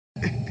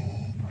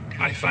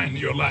I find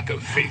your lack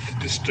of faith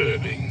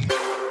disturbing.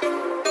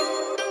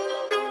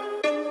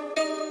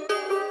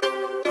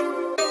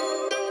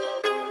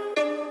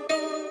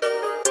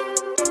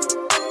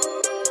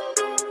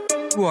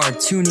 You are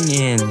tuning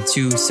in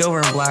to Silver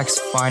and Black's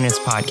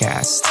Finest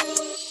Podcast.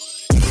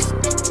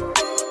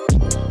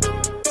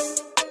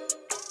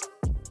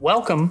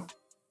 Welcome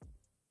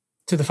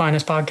to the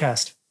Finest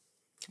Podcast.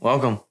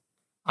 Welcome.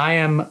 I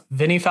am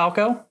Vinny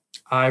Falco.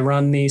 I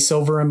run the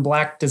Silver and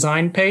Black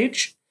design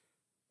page.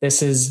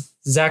 This is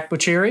Zach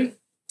Bucheri.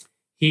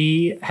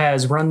 He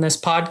has run this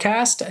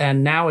podcast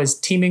and now is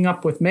teaming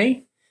up with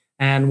me,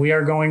 and we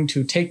are going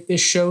to take this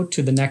show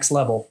to the next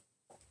level.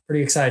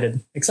 Pretty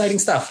excited. Exciting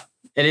stuff.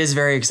 It is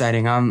very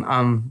exciting.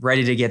 I'm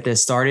ready to get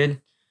this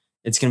started.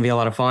 It's going to be a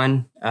lot of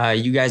fun.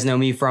 You guys know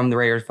me from the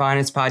Raiders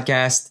Finest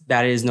podcast.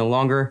 That is no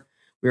longer.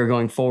 We are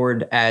going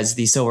forward as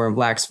the Silver and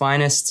Black's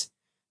Finest.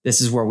 This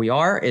is where we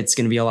are. It's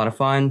going to be a lot of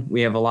fun.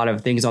 We have a lot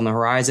of things on the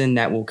horizon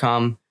that will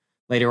come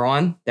later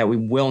on that we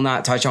will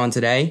not touch on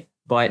today,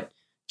 but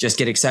just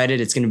get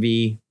excited. It's going to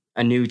be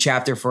a new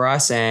chapter for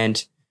us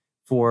and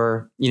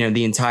for,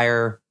 the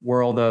entire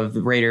world of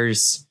the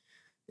Raiders.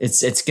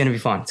 It's going to be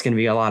fun. It's going to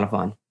be a lot of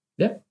fun.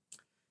 Yep.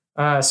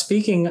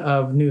 Speaking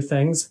of new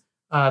things,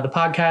 the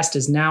podcast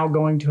is now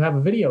going to have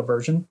a video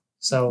version.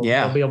 So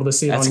you'll be able to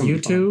see it on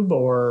YouTube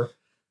or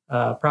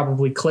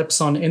probably clips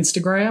on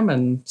Instagram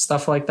and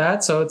stuff like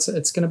that. So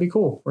it's going to be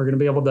cool. We're going to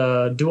be able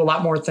to do a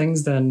lot more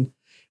things than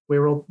we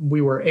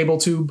were able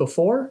to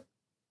before.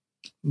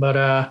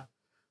 But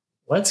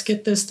let's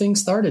get this thing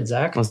started,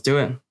 Zach. Let's do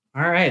it.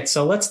 All right.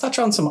 So let's touch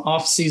on some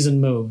off-season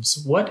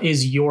moves. What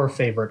is your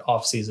favorite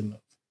off-season move?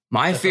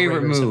 My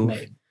favorite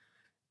move.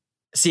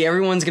 See,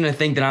 everyone's going to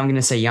think that I'm going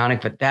to say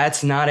Yannick, but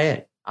that's not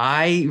it.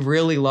 I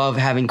really love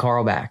having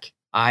Carl back.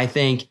 I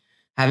think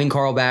having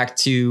Carl back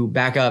to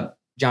back up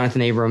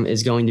Jonathan Abram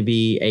is going to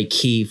be a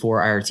key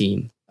for our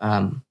team.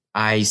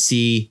 I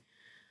see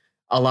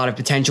a lot of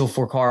potential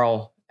for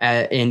Carl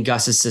in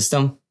Gus's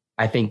system.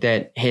 I think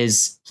that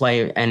his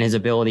play and his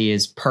ability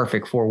is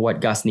perfect for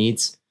what Gus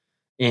needs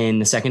in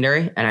the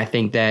secondary. And I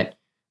think that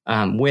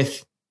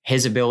with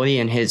his ability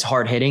and his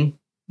hard hitting,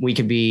 we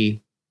could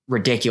be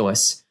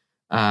ridiculous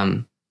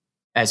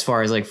as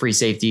far as like free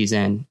safeties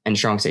and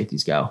strong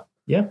safeties go.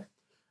 Yeah.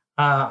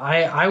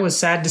 I was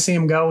sad to see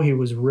him go. He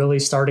was really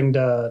starting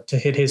to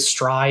hit his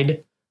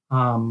stride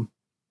in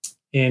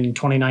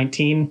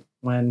 2019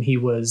 when he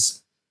was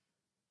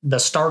the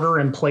starter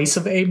in place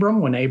of Abram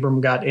when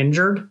Abram got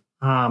injured.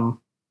 I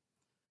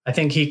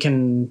think he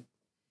can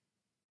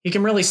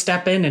really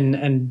step in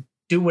and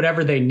do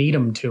whatever they need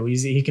him to.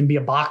 He can be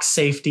a box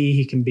safety.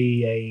 He can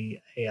be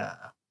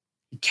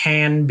he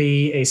can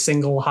be a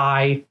single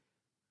high.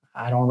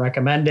 I don't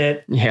recommend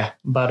it. Yeah.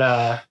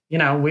 But,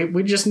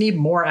 we just need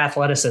more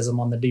athleticism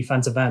on the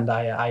defensive end.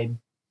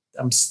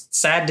 I'm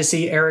sad to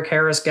see Eric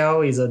Harris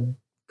go. He's a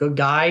good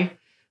guy.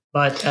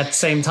 But at the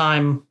same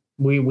time,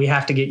 we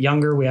have to get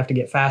younger. We have to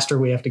get faster.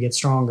 We have to get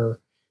stronger.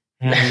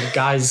 And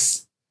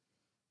guys,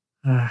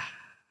 I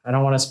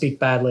don't want to speak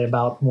badly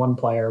about one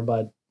player,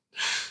 but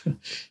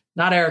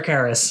not Eric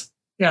Harris.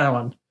 The other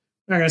one.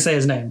 I'm not going to say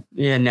his name.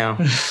 Yeah, no.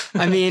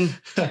 I mean,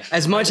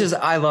 as much as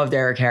I loved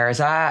Eric Harris,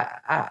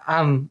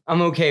 I'm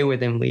okay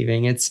with him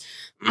leaving. It's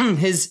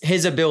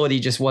his ability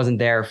just wasn't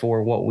there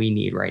for what we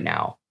need right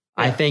now.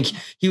 Yeah. I think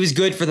he was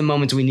good for the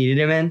moments we needed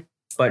him in,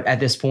 but at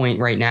this point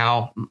right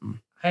now,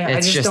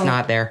 it's just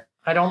not there.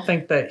 I don't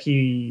think that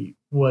he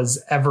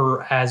was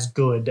ever as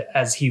good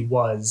as he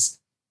was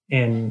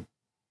in,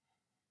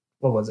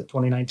 what was it,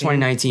 2019?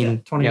 2019. Yeah,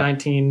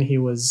 2019, yep. He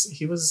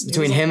was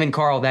between him and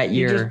Carl that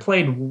year. He just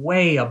played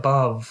way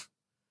above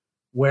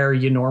where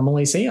you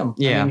normally see him.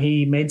 Yeah. I mean,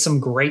 he made some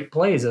great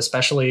plays,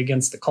 especially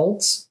against the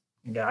Colts.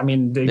 I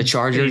mean, the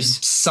Chargers.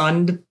 They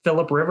sunned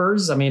Phillip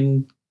Rivers. I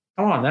mean,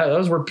 come on,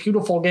 those were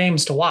beautiful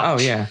games to watch.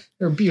 Oh, yeah.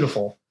 They're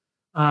beautiful.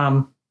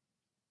 But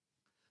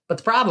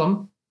the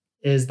problem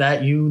is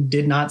that you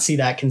did not see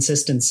that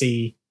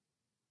consistency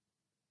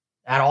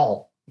at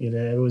all.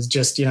 It was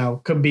just,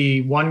 could be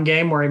one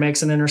game where he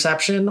makes an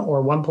interception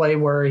or one play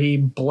where he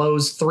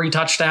blows 3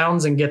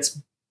 touchdowns and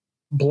gets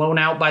blown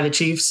out by the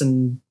Chiefs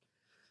and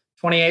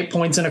 28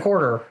 points in a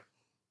quarter.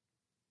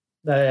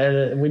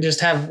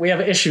 We have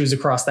issues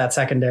across that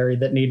secondary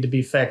that need to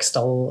be fixed.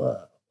 A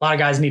lot of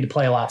guys need to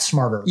play a lot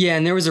smarter. Yeah,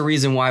 and there was a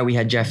reason why we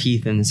had Jeff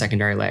Heath in the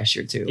secondary last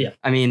year too. Yeah.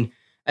 I mean,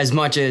 as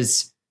much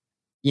as,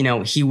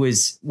 he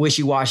was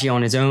wishy-washy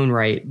on his own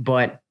right,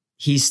 but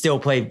he still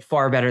played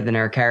far better than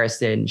Eric Harris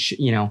did.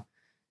 And,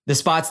 the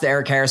spots that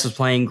Eric Harris was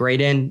playing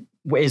great in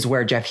is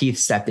where Jeff Heath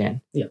stepped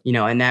in. Yeah.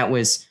 And that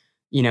was,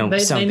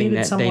 something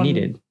that they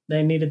needed.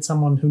 They needed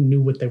someone who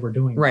knew what they were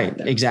doing. Right.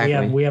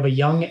 Exactly. We have a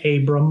young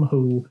Abram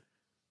who,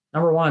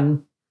 number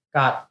one,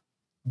 got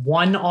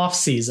one off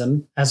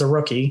season as a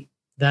rookie,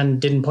 then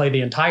didn't play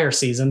the entire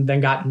season,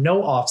 then got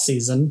no off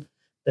season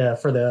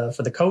for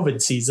the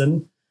COVID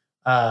season.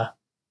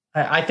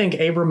 I think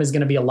Abram is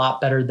going to be a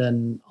lot better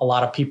than a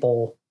lot of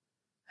people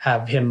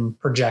have him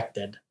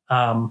projected.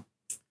 A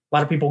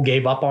lot of people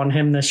gave up on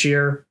him this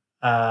year.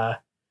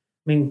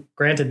 mean,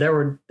 granted,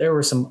 there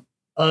were some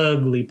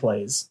ugly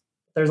plays.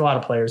 There's a lot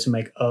of players who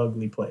make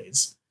ugly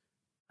plays.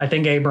 I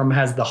think Abram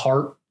has the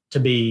heart to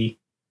be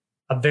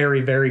a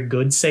very, very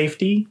good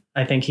safety.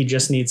 I think he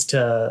just needs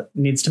to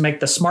make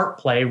the smart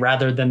play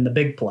rather than the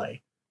big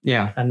play.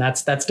 Yeah. And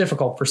that's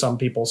difficult for some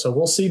people. So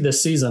we'll see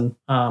this season.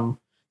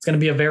 It's going to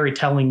be a very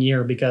telling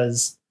year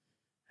because,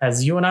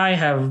 as you and I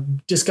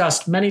have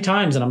discussed many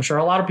times, and I'm sure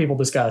a lot of people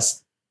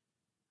discuss,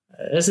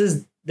 this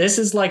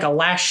is like a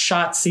last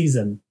shot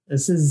season.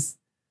 This is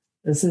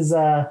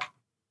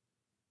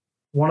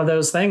one of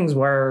those things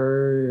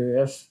where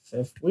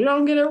if we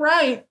don't get it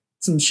right,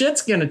 some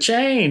shit's gonna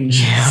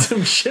change. Yeah.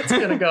 Some shit's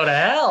gonna go to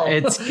hell.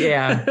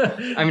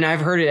 I mean, I've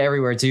heard it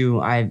everywhere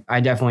too. I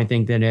definitely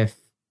think that if,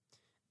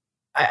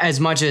 as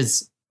much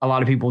as a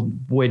lot of people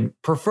would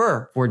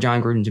prefer for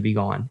John Gruden to be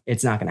gone,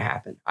 it's not going to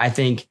happen. I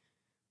think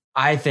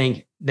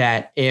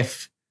that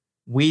if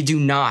we do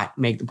not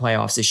make the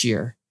playoffs this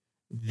year,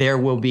 there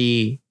will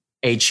be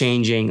a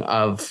changing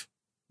of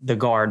the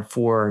guard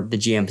for the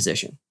GM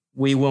position.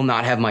 We will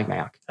not have Mike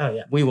Mayock. Oh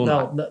yeah, we will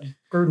not.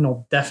 Gruden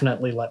will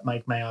definitely let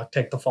Mike Mayock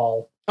take the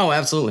fall. Oh,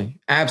 absolutely,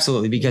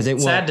 because it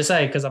will. Sad to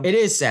say, it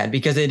is sad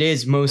because it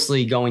is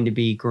mostly going to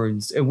be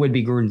Gruden's. It would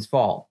be Gruden's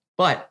fall,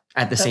 but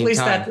at the same time,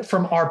 that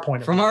from our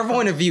point of view. Our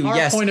point of view,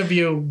 yes. Point of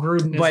view,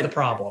 Gruden is the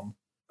problem.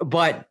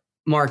 But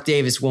Mark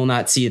Davis will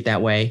not see it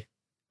that way.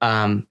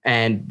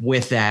 And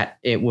with that,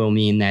 it will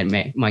mean that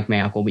Mike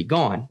Mayock will be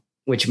gone,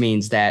 which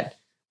means that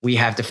we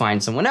have to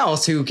find someone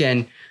else who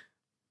can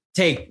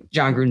take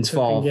John Gruden's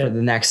fall for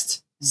the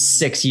next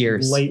 6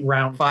 years, late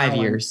round, 5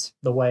 years,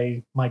 the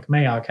way Mike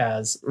Mayock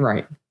has.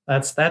 Right.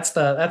 That's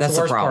the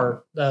worst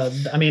part.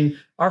 I mean,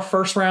 our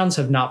first rounds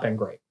have not been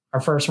great.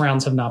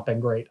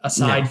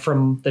 Aside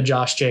from the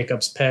Josh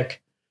Jacobs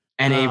pick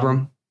and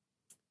Abram.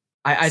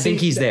 I think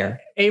he's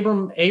there.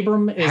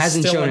 Abram is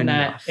hasn't still shown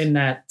in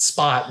that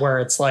spot where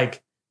it's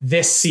like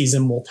this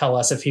season will tell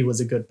us if he was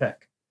a good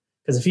pick.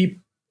 Because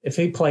if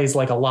he plays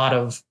like a lot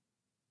of,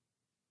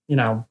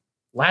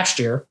 last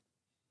year,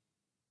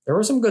 there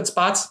were some good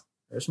spots.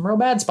 There's some real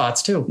bad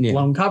spots too. Yeah.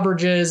 Blown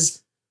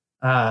coverages,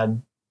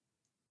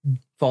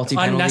 faulty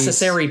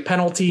unnecessary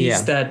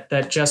penalties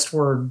that just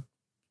were,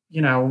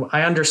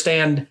 I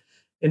understand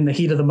in the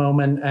heat of the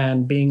moment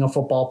and being a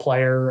football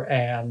player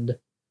and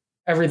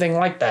everything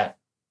like that.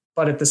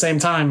 But at the same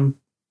time,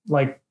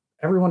 like,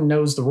 everyone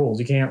knows the rules.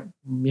 You can't,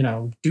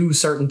 do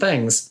certain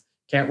things.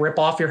 Can't rip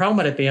off your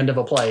helmet at the end of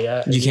a play.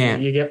 You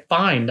can't. You get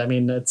fined. I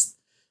mean,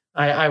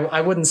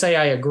 I wouldn't say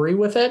I agree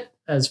with it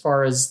as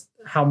far as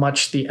how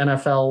much the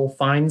NFL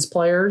fines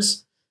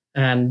players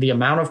and the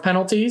amount of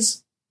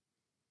penalties,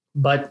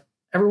 but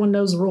everyone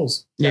knows the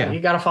rules. Yeah.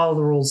 You got to follow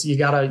the rules. You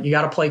got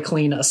to play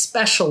clean,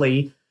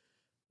 especially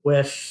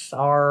with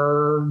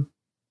our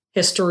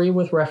history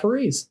with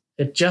referees.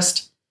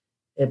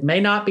 It may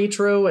not be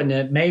true, and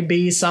it may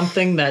be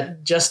something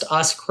that just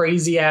us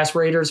crazy ass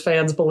Raiders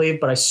fans believe,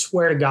 but I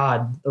swear to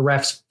God, the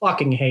refs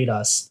fucking hate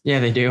us. Yeah,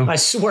 they do. I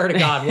swear to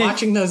God,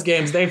 watching those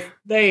games,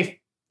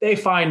 they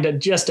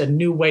find just a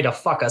new way to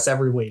fuck us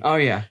every week. Oh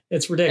yeah,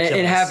 it's ridiculous.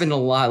 It happened a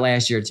lot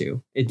last year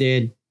too. It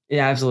did. It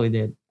absolutely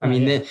did. I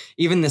mean,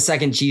 even the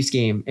second Chiefs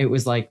game, it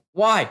was like,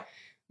 why?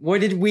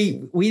 What did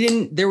we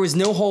didn't? There was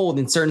no hold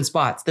in certain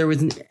spots. There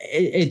was.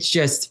 It's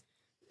just.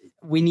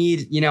 We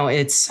need,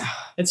 it's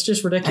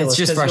just ridiculous. It's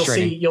just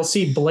frustrating. You'll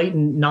see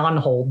blatant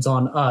non-holds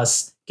on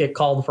us get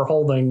called for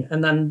holding.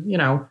 And then,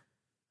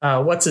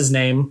 what's his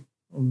name?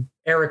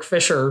 Eric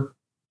Fisher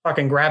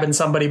fucking grabbing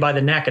somebody by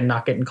the neck and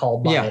not getting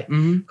called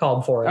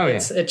called for it. Oh,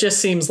 It just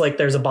seems like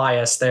there's a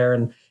bias there,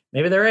 and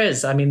maybe there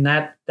is. I mean,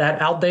 that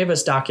Al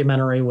Davis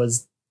documentary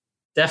was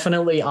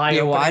definitely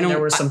eye-opening. There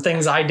were some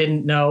things I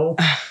didn't know,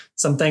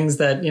 some things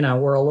that,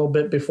 were a little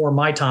bit before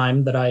my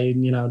time that I,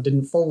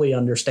 didn't fully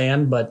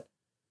understand, but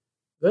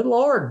good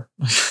Lord.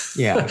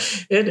 Yeah.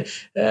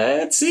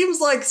 It seems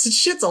like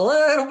shit's a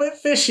little bit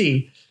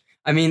fishy.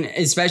 I mean,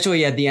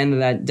 especially at the end of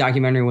that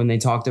documentary when they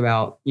talked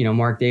about,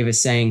 Mark Davis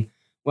saying,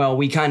 well,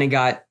 we kind of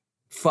got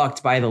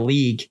fucked by the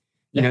league.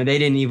 They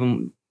didn't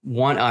even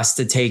want us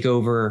to take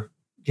over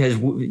because,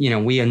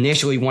 we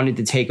initially wanted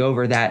to take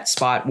over that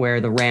spot where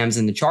the Rams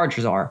and the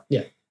Chargers are.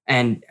 Yeah.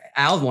 And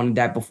Al wanted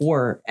that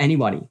before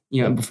anybody,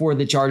 before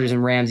the Chargers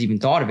and Rams even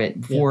thought of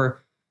it,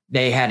 before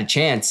they had a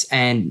chance.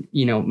 And,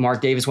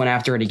 Mark Davis went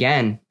after it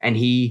again and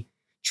he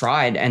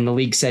tried and the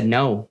league said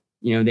no.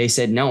 They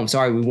said, no, I'm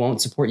sorry, we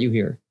won't support you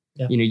here.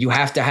 Yeah. You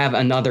have to have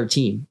another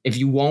team. If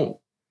you won't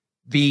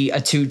be a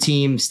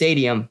 2-team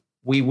stadium,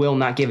 we will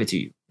not give it to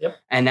you. Yep.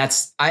 And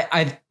that's,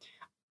 I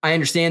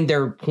understand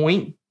their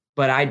point,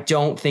 but I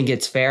don't think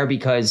it's fair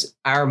because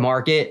our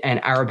market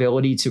and our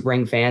ability to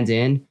bring fans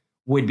in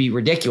would be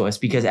ridiculous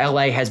because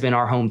LA has been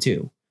our home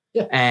too.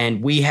 Yeah.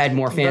 And we had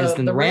more fans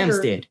than the Rams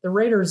did. The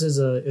Raiders is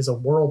a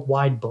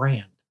worldwide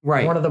brand.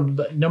 Right. One of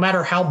the, no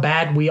matter how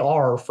bad we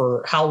are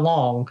for how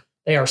long,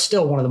 they are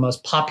still one of the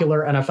most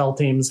popular NFL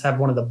teams, have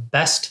one of the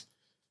best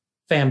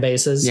fan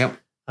bases. Yep.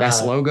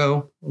 Best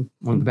logo,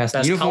 one of the best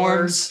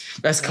uniforms,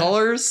 best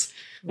colors.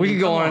 We could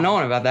go on and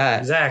on about that.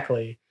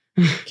 Exactly.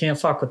 Can't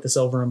fuck with the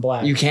silver and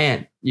black. You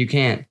can't.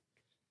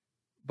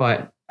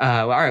 But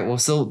all right. Well,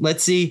 so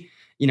let's see.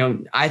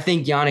 I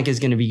think Yannick is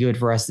going to be good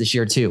for us this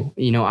year too.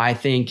 I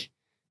think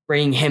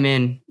bringing him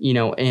in,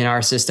 in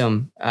our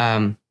system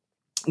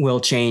will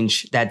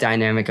change that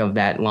dynamic of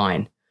that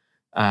line.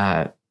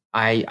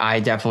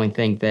 I definitely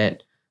think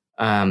that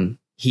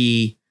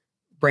he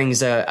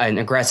brings an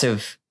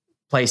aggressive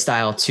play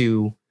style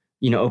to,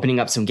 opening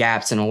up some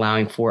gaps and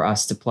allowing for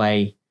us to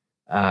play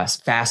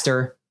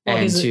faster. Well,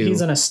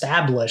 he's an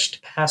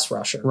established pass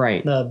rusher.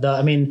 Right.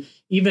 I mean,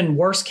 even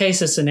worst case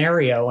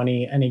scenario, and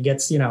he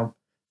gets,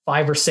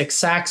 5 or 6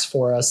 sacks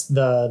for us.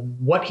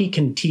 What he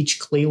can teach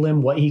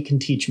Cleveland, what he can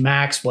teach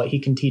Max, what he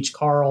can teach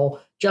Carl,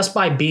 just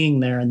by being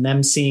there and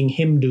them seeing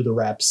him do the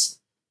reps.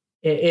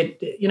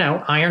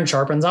 Iron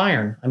sharpens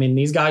iron. I mean,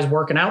 these guys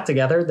working out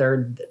together,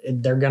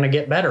 they're going to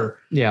get better.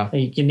 Yeah.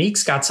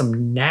 Unique's got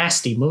some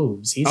nasty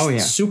moves.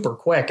 He's super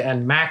quick,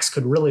 and Max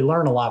could really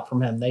learn a lot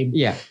from him.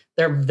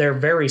 They're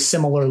very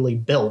similarly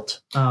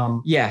built.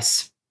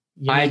 Yes.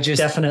 Unique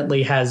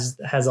definitely has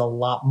a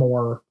lot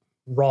more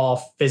raw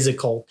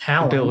physical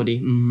talent. Ability.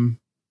 Mm-hmm.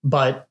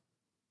 But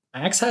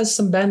Max has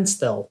some bend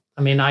still.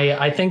 I mean,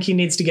 I think he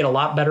needs to get a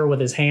lot better with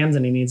his hands,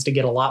 and he needs to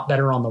get a lot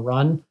better on the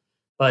run.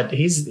 But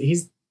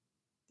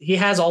he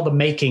has all the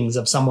makings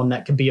of someone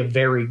that could be a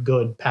very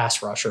good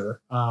pass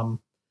rusher. I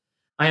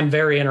am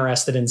very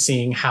interested in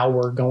seeing how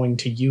we're going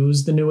to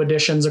use the new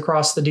additions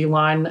across the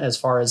D-line as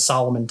far as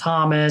Solomon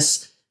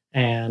Thomas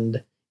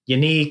and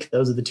Unique.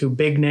 Those are the 2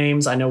 big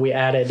names. I know we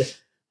added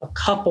a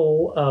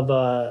couple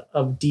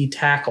of D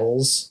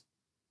tackles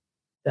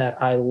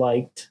that I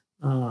liked.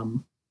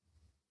 Do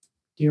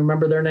you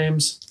remember their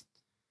names?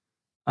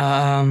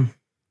 I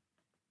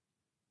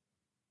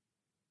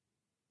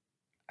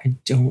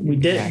don't. We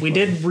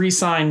did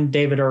re-sign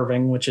David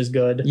Irving, which is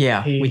good.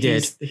 Yeah, we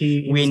did.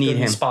 We need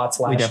him. Spots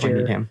last year. We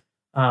definitely need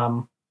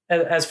him.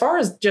 As far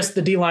as just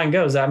the D-line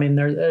goes, I mean,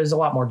 there's a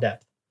lot more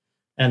depth,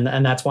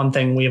 and that's one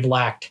thing we have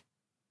lacked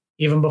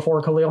even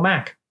before Khalil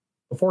Mack.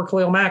 Before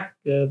Khalil Mack,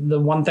 the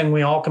one thing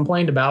we all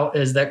complained about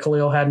is that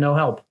Khalil had no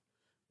help.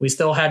 We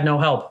still had no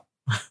help.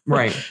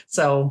 Right.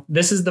 So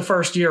this is the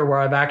first year where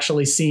I've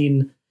actually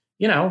seen,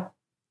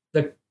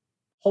 the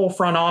whole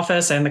front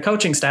office and the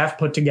coaching staff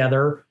put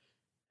together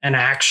an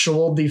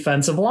actual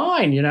defensive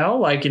line,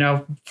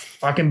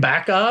 fucking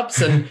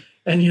backups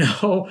and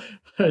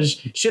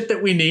shit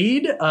that we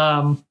need.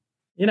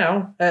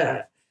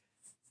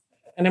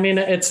 And I mean,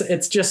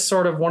 it's just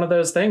sort of one of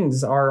those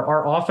things.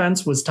 Our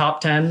offense was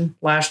top 10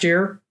 last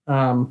year,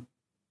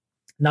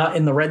 not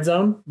in the red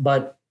zone,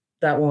 but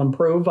that will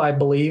improve, I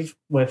believe,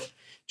 with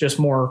just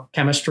more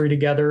chemistry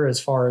together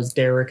as far as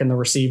Derek and the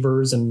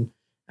receivers and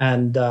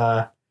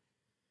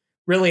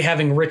really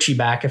having Richie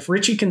back. If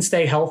Richie can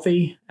stay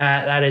healthy,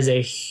 that is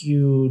a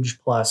huge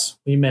plus.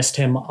 We missed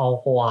him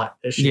a lot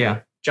this year. Yeah.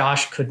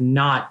 Josh could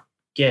not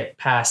get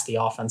past the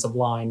offensive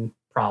line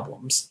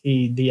problems.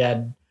 He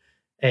had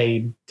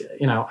I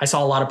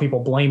saw a lot of people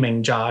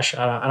blaming Josh.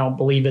 I don't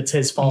believe it's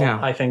his fault. No.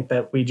 I think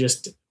that we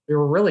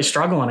were really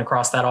struggling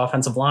across that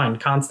offensive line,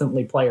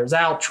 constantly players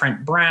out.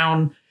 Trent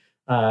Brown,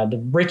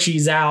 the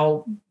Richie's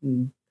out.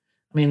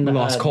 I mean, we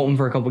lost Colton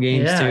for a couple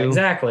games too. Yeah,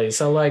 exactly.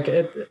 So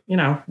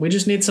we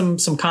just need some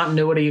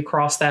continuity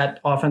across that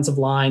offensive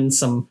line,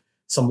 some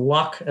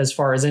luck as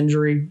far as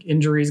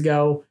injuries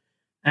go,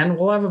 and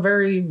we'll have a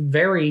very,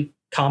 very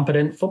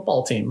competent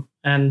football team.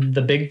 And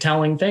the big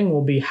telling thing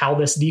will be how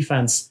this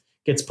defense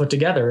gets put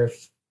together.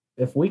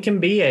 If we can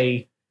be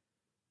a,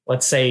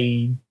 let's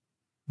say,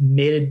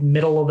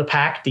 middle of the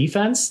pack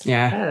defense,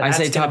 I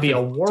say top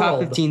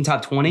 15,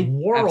 top 20,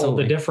 world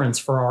the difference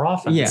for our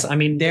offense. Yeah. I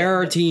mean, there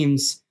are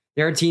teams.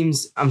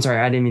 I'm sorry,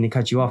 I didn't mean to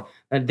cut you off.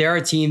 There are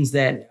teams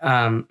that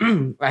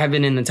have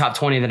been in the top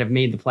 20 that have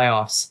made the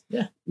playoffs.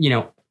 Yeah.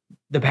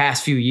 The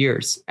past few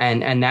years,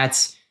 and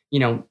that's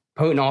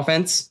potent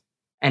offense.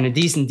 And a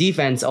decent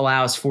defense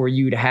allows for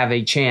you to have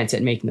a chance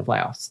at making the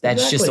playoffs.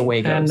 That's just the way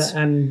it goes.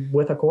 And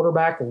with a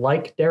quarterback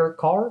like Derek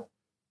Carr,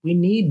 we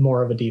need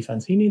more of a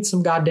defense. He needs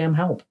some goddamn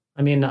help.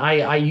 I mean,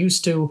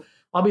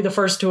 I'll be the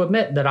first to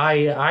admit that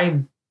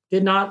I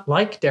did not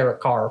like Derek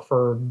Carr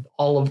for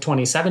all of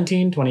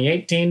 2017,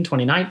 2018,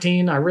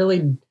 2019. I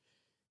really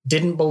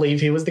didn't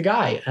believe he was the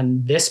guy.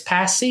 And this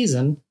past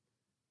season,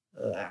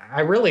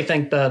 I really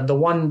think the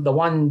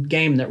one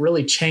game that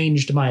really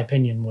changed my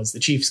opinion was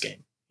the Chiefs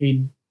game.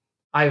 He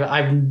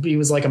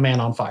was like a man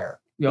on fire.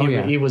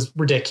 He was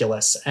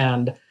ridiculous.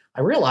 And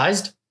I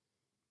realized,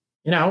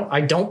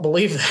 I don't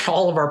believe that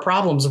all of our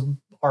problems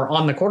are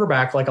on the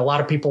quarterback like a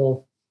lot of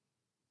people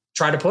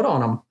try to put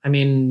on him. I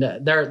mean,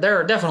 there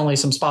are definitely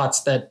some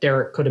spots that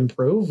Derek could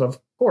improve. Of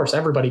course,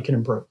 everybody can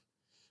improve.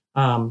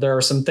 There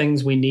are some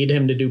things we need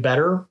him to do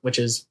better, which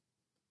is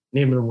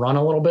need him to run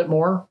a little bit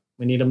more.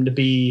 We need him to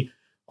be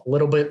a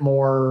little bit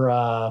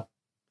more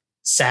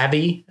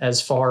savvy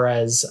as far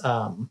as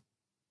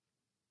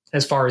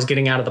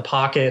getting out of the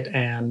pocket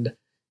and,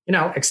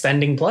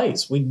 extending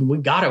plays. We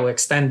got to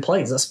extend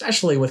plays,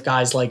 especially with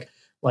guys like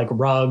like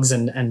Ruggs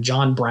and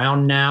John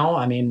Brown now.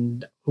 I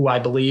mean, who I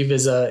believe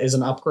is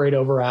an upgrade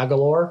over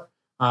Aguilar.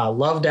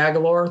 Loved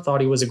Aguilar, thought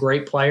he was a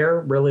great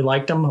player, really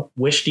liked him,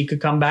 wished he could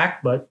come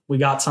back, but we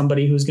got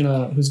somebody who's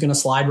gonna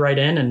slide right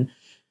in and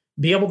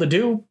be able to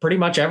do pretty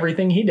much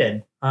everything he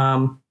did.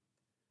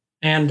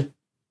 And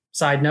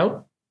side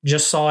note,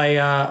 just saw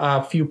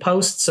a few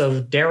posts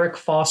of Derek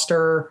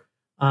Foster,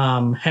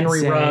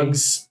 Henry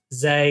Ruggs,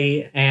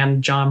 Zay,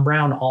 and John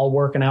Brown all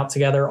working out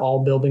together,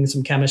 all building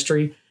some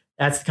chemistry.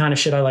 That's the kind of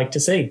shit I like to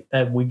see,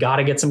 that we got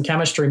to get some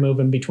chemistry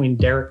moving between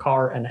Derek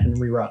Carr and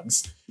Henry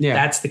Ruggs. Yeah.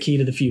 That's the key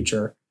to the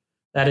future.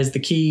 That is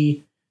the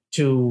key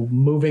to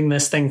moving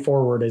this thing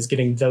forward, is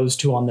getting those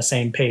two on the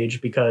same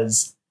page,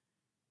 because,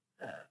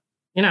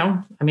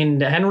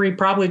 Henry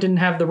probably didn't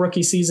have the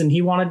rookie season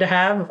he wanted to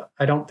have.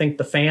 I don't think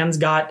the fans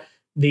got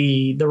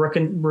the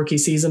rookie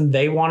season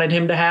they wanted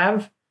him to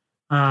have.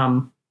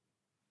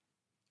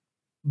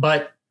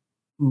 But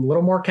a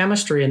little more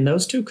chemistry, and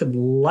those two could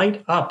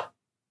light up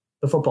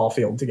the football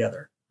field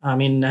together. I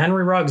mean,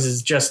 Henry Ruggs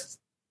is just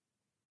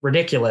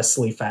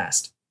ridiculously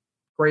fast.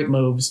 Great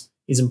moves.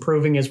 He's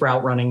improving his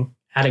route running,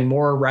 adding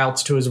more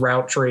routes to his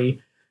route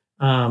tree.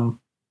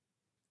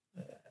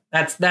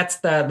 That's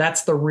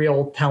the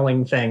real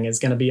telling thing, is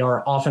going to be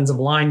our offensive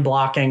line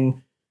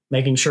blocking,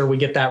 making sure we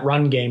get that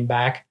run game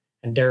back,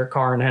 and Derek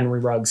Carr and Henry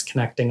Ruggs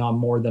connecting on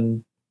more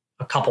than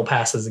a couple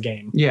passes a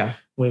game. Yeah.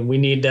 We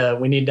need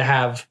to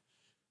have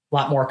a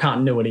lot more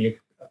continuity.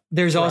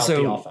 There's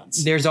also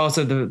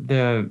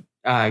the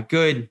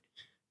good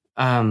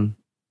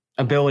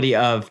ability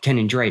of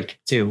Kenyon Drake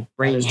too.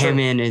 Bringing him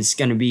in is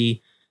going to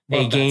be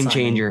a game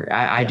changer.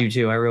 I do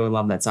too. I really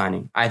love that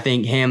signing. I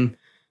think him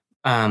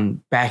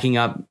backing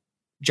up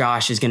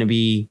Josh is going to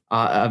be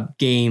a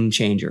game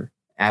changer.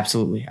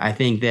 Absolutely. I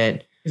think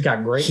that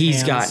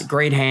he's got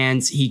great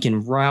hands. He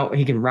can route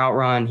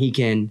run. He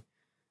can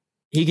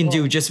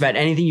do just about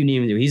anything you need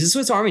him to do. He's a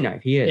Swiss Army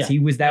knife. He is. Yeah. He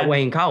was that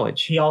way in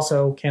college. He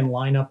also can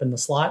line up in the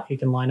slot. He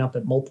can line up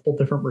at multiple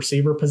different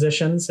receiver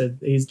positions.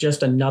 He's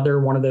just another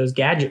one of those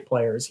gadget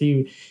players.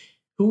 Who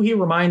he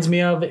reminds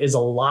me of is a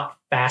lot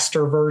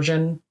faster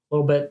version, a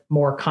little bit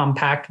more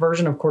compact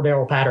version of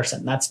Cordero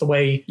Patterson. That's the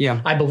way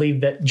I believe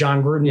that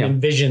John Gruden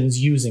envisions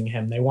using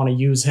him. They want to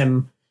use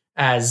him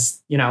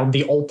as,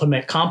 the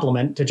ultimate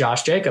complement to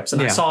Josh Jacobs.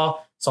 And I saw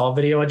a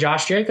video of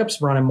Josh Jacobs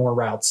running more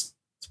routes.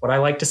 What I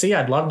like to see.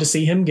 I'd love to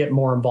see him get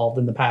more involved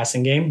in the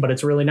passing game, but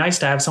it's really nice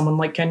to have someone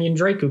like Kenyon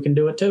Drake who can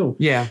do it too.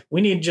 Yeah.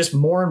 We need just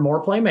more and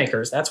more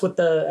playmakers. That's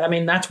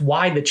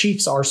why the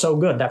Chiefs are so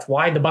good. That's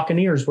why the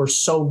Buccaneers were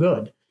so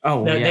good.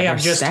 Oh, they're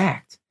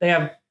stacked.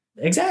 They're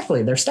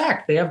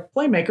stacked. They have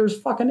playmakers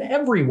fucking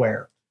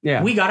everywhere.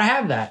 Yeah. We got to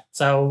have that.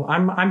 So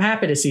I'm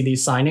happy to see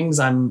these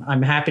signings.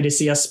 I'm happy to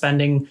see us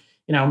spending,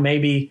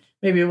 maybe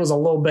it was a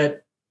little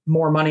bit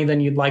more money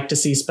than you'd like to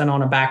see spent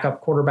on a backup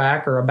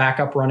quarterback or a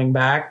backup running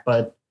back,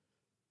 but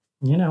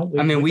we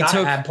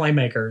took add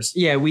playmakers.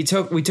 Yeah, we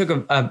took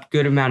a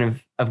good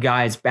amount of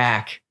guys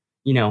back,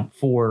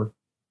 for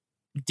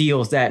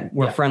deals that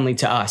were friendly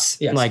to us,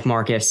 like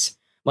Marcus,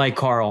 like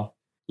Carl.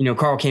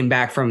 Carl came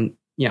back from,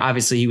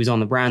 obviously he was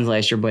on the Browns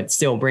last year, but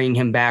still bringing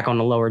him back on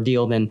a lower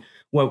deal than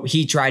what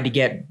he tried to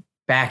get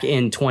back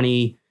in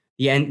the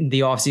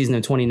offseason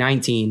of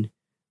 2019.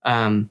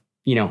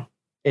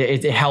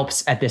 It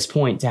helps at this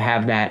point to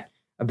have that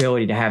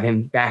ability to have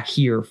him back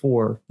here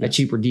for a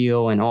cheaper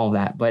deal and all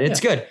that. But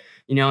it's good.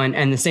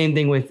 And the same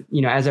thing with,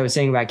 as I was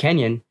saying about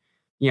Kenyon,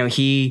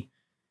 he's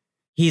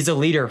a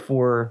leader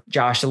for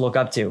Josh to look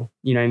up to.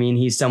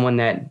 He's someone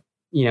that,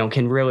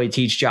 can really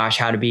teach Josh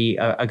how to be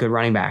a good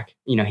running back.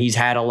 He's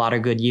had a lot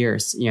of good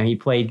years. He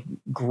played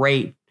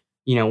great,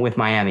 with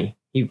Miami.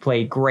 He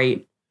played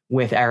great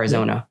with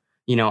Arizona.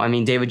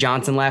 David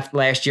Johnson left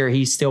last year.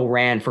 He still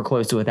ran for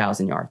close to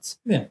 1,000 yards.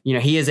 Yeah.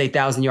 He is a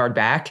 1,000-yard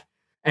back.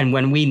 And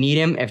when we need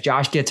him, if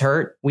Josh gets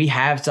hurt, we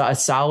have a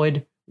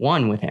solid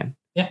one with him.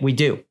 Yeah. We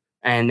do.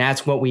 And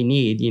that's what we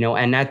need,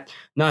 and that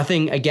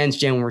nothing against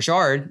Jalen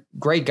Richard.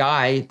 Great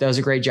guy, does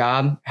a great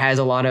job, has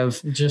a lot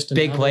of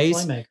big plays.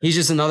 Playmaker. He's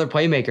just another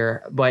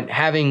playmaker. But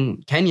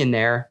having Kenyon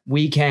there,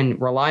 we can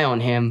rely on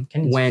him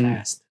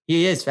fast.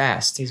 He is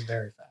fast. He's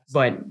very fast.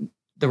 But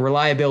the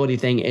reliability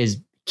thing is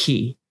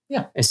key.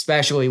 Yeah.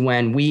 Especially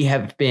when we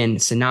have been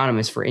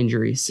synonymous for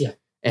injuries. Yeah.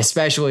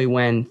 Especially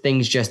when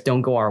things just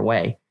don't go our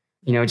way.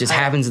 It just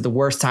happens at the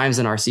worst times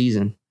in our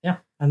season. Yeah.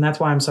 And that's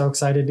why I'm so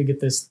excited to get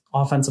this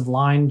offensive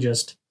line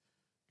just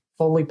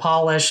fully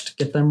polished,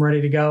 get them ready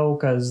to go,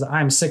 because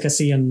I'm sick of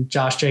seeing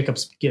Josh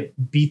Jacobs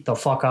get beat the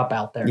fuck up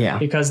out there. Yeah.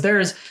 Because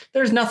there's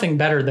nothing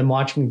better than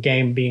watching a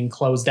game being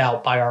closed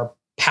out by our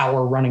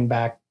power running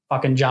back,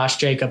 fucking Josh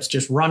Jacobs,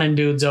 just running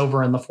dudes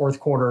over in the fourth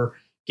quarter,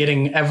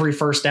 getting every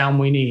first down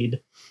we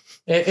need.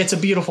 It's a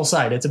beautiful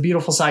sight. It's a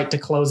beautiful sight to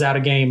close out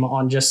a game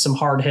on just some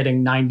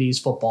hard-hitting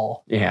 90s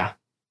football. Yeah,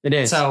 it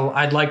is. So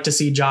I'd like to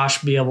see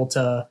Josh be able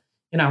to,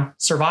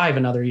 survive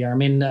another year.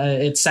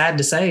 It's sad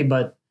to say,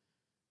 but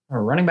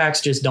our running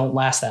backs just don't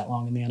last that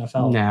long in the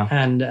NFL. No.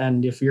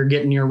 And if you're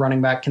getting your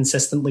running back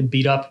consistently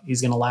beat up,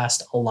 he's going to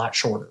last a lot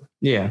shorter.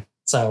 Yeah.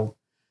 So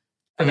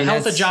For the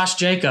health of Josh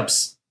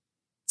Jacobs,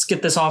 let's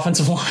get this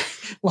offensive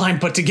line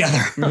put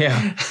together.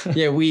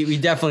 Yeah, we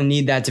definitely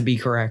need that to be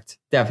correct.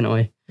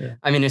 Definitely. Yeah.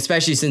 I mean,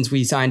 especially since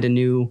we signed a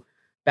new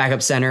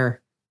backup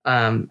center,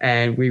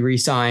 and we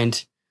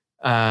re-signed,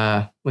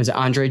 was it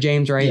Andre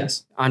James, right?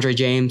 Yes. Andre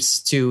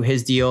James to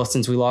his deal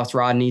since we lost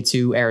Rodney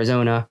to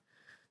Arizona.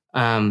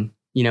 And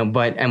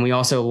we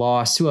also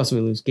lost. Who else did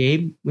we lose?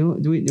 Gabe.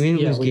 We didn't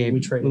lose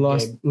Gabe.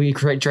 We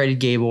traded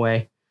Gabe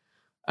away.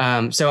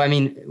 So I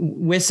mean,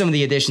 with some of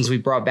the additions we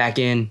brought back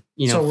in,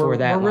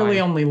 we're really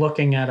only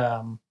looking at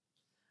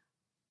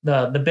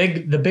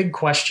the big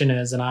question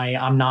is, and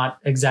I'm not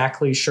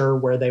exactly sure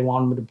where they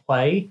want him to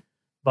play,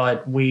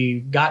 but we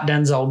got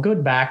Denzel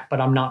Good back,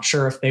 but I'm not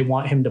sure if they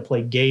want him to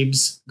play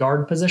Gabe's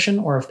guard position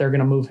or if they're going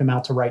to move him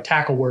out to right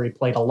tackle where he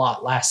played a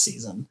lot last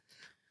season.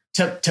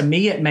 To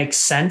me, it makes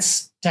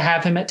sense to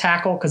have him at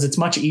tackle because it's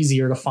much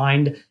easier to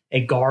find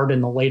a guard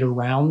in the later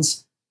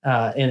rounds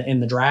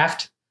in the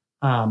draft.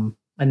 And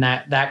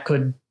that's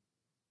going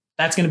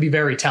to be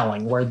very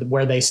telling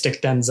where they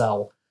stick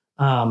Denzel.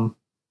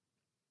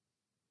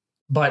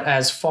 But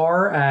as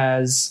far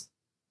as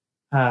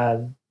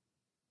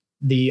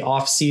the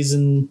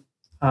offseason,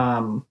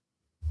 the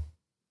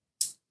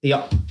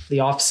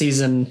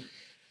offseason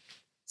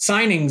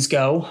signings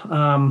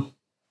go,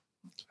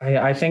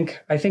 I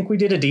think we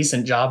did a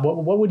decent job.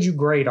 What would you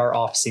grade our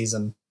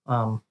offseason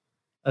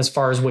as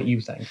far as what you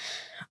think?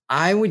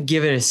 I would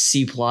give it a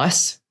C+.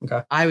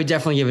 Okay. I would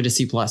definitely give it a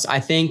C+. I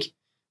think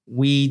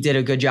we did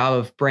a good job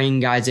of bringing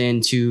guys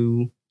in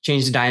to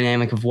change the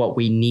dynamic of what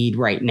we need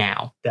right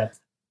now.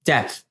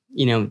 Depth,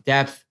 and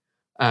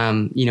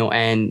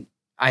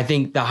I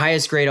think the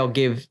highest grade I'll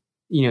give,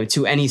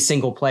 to any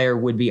single player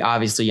would be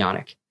obviously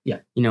Yannick.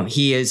 Yeah.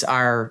 He is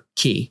our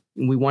key.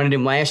 We wanted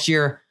him last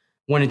year.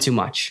 Wanted too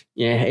much.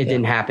 It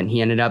didn't happen.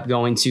 He ended up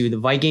going to the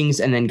Vikings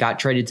and then got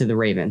traded to the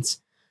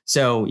Ravens.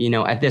 So,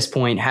 at this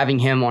point, having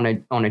him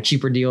on a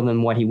cheaper deal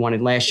than what he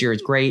wanted last year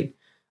is great.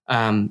 But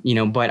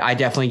I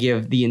definitely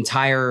give the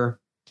entire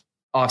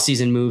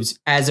offseason moves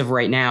as of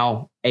right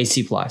now a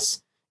C+.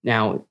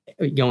 Now,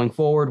 going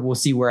forward, we'll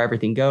see where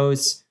everything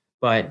goes.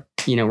 But,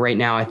 right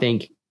now, I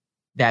think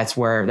that's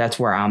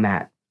where I'm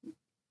at.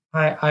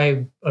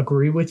 I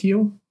agree with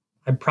you.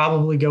 I'd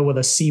probably go with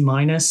a C-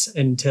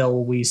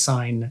 until we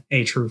sign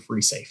a true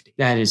free safety.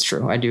 That is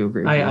true. I do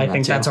agree. I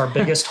think that's our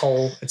biggest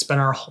hole. It's been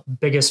our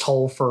biggest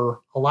hole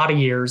for a lot of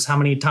years. How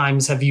many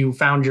times have you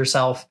found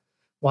yourself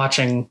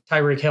watching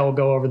Tyreek Hill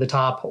go over the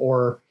top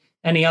or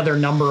any other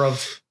number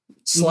of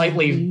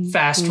slightly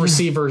fast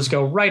receivers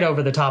go right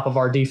over the top of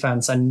our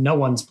defense and no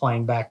one's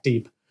playing back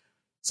deep?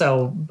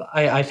 So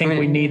I think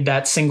we need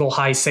that single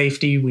high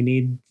safety. We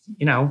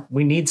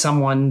need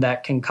someone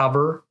that can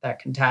cover, that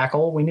can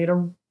tackle. We need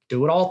a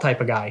do it all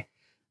type of guy.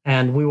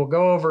 And we will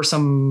go over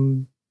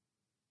some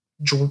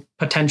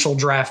potential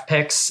draft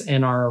picks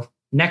in our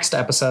next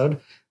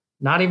episode.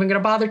 Not even going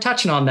to bother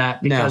touching on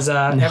that because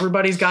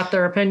everybody's got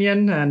their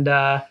opinion and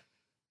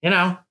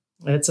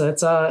it's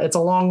a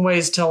long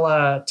ways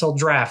till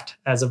draft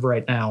as of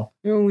right now.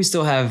 We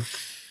still have,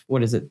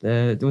 what is it?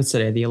 What's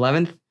today? The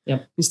 11th?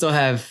 Yep. We still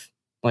have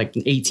like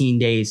 18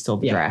 days till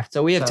the draft.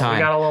 So we have time.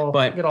 We got a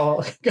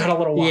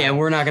little while. Yeah,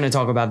 we're not going to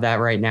talk about that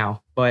right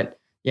now, but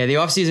yeah, the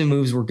offseason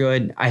moves were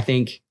good. I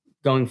think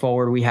going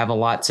forward, we have a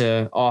lot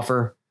to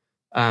offer.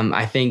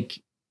 I think,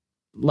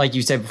 like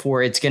you said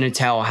before, it's going to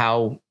tell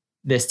how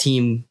this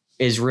team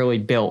is really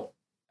built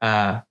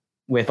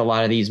with a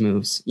lot of these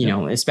moves,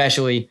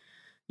 especially,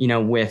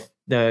 with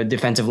the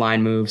defensive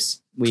line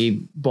moves.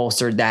 We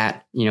bolstered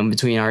that,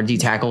 between our D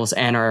tackles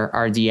and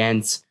our D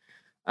ends.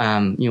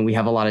 We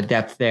have a lot of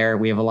depth there.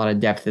 We have a lot of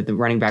depth at the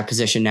running back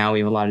position now. We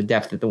have a lot of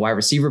depth at the wide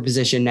receiver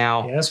position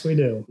now. Yes, we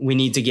do. We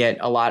need to get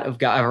a lot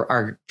of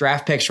our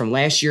draft picks from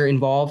last year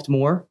involved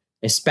more,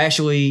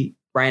 especially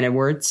Bryan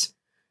Edwards.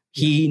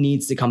 He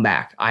needs to come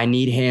back. I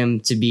need him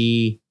to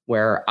be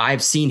where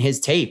I've seen his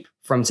tape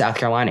from South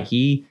Carolina.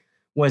 He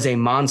was a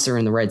monster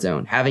in the red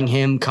zone. Having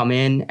him come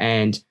in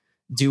and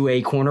do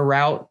a corner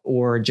route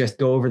or just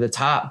go over the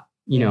top.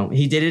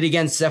 He did it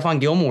against Stephon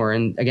Gilmore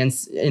and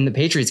in the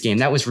Patriots game.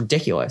 That was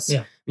ridiculous.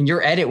 Yeah. In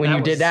your edit, when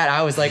you did that,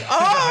 I was like,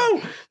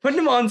 oh, putting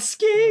him on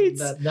skates.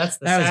 That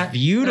was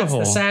beautiful.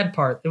 That's the sad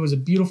part. It was a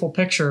beautiful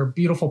picture,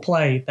 beautiful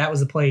play. That was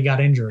the play he got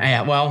injured.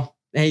 Yeah, well,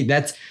 hey,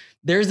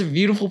 there's a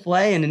beautiful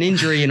play and an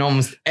injury in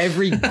almost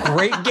every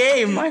great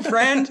game, my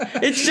friend.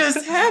 It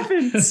just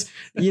happens.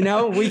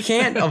 We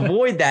can't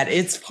avoid that.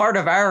 It's part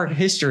of our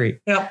history.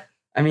 Yeah.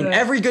 I mean,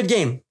 every good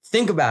game.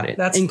 Think about it,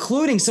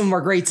 including some of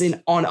our greats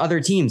on other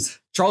teams.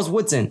 Charles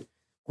Woodson,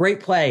 great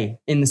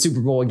play in the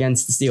Super Bowl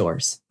against the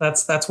Steelers.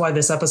 That's why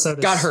this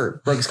episode got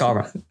hurt, broke his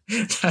collarbone.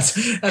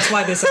 That's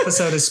why this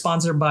episode is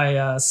sponsored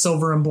by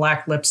Silver and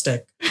Black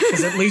lipstick,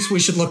 because at least we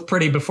should look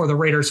pretty before the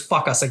Raiders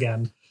fuck us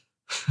again.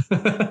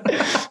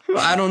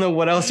 I don't know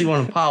what else you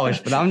want to polish,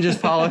 but I'm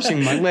just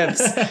polishing my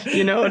lips.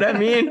 You know what I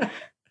mean?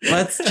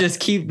 Let's just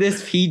keep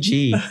this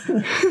PG.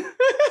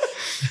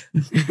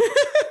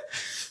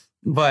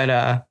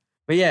 But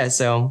But yeah,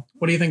 so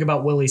what do you think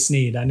about Willie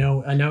Snead? I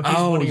know he's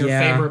one of your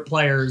favorite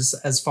players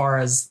as far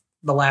as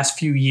the last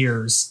few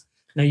years.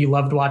 I know you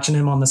loved watching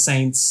him on the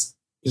Saints.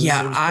 He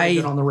was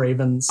good on the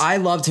Ravens. I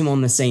loved him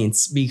on the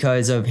Saints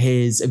because of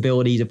his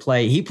ability to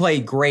play. He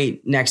played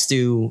great next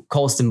to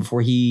Colston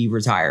before he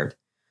retired.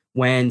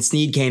 When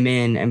Snead came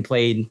in and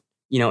played,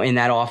 in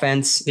that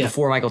offense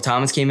before Michael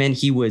Thomas came in,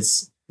 he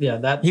was a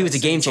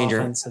game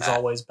changer. Has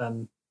always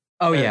been.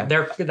 Oh yeah,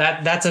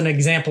 that's an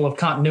example of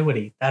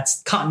continuity.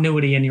 That's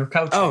continuity in your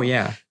coaching. Oh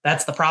yeah,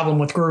 that's the problem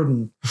with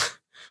Gruden.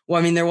 Well,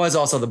 I mean, there was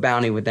also the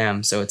bounty with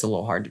them, so it's a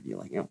little hard to be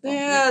like,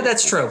 yeah,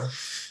 that's true.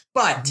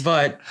 But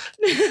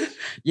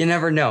you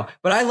never know.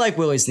 But I like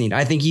Willie Snead.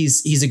 I think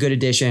he's a good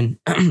addition.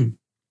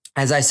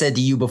 As I said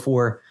to you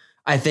before,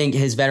 I think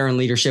his veteran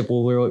leadership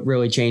will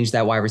really change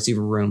that wide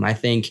receiver room. I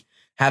think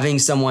having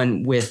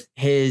someone with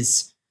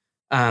his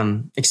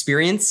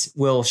experience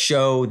will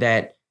show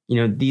that,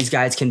 these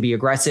guys can be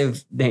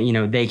aggressive.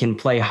 They can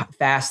play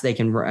fast. They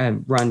can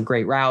run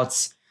great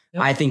routes.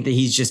 Yep. I think that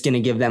he's just going to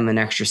give them an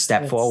extra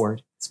step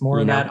forward. It's more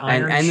of that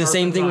iron. And the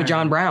same thing with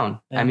John Brown.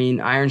 Yeah. I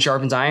mean, iron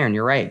sharpens iron.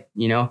 You're right.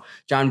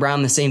 John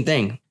Brown, the same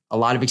thing. A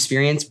lot of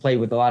experience, played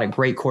with a lot of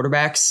great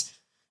quarterbacks,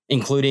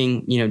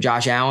 including,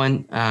 Josh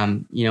Allen.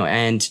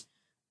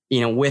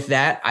 With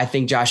that, I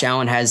think Josh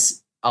Allen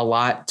has a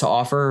lot to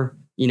offer,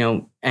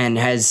 and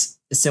has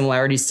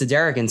similarities to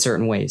Derek in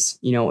certain ways,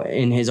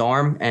 in his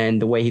arm and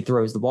the way he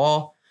throws the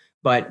ball.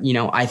 But,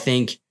 I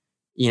think,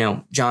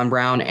 John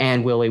Brown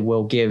and Willie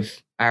will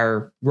give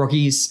our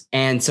rookies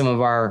and some of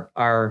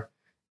our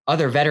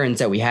other veterans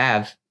that we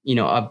have,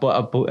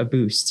 a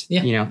boost,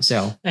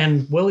 so.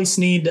 And Willie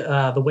Snead,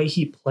 the way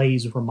he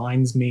plays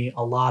reminds me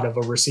a lot of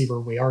a receiver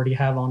we already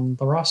have on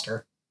the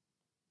roster.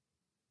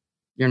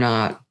 You're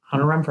not.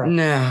 Hunter Renfrow.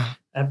 No.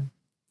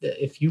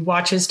 If you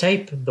watch his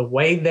tape, the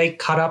way they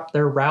cut up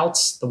their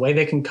routes, the way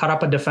they can cut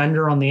up a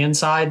defender on the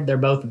inside, they're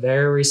both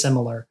very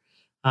similar.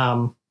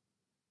 I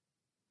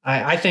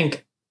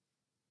think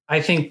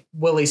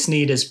Willie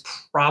Snead is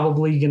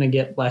probably going to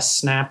get less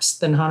snaps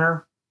than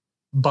Hunter,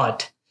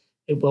 but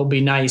it will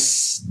be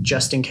nice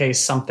just in case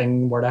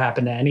something were to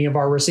happen to any of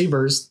our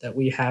receivers that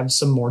we have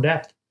some more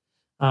depth.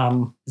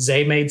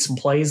 Zay made some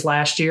plays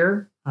last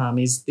year.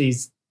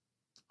 He's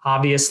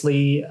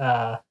obviously,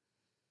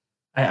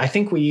 I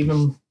think we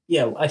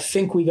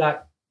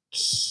got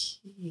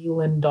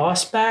Keelan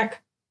Doss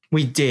back.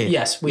 We did.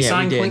 Yes, we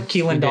signed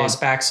Keelan Doss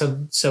back.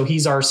 So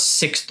he's our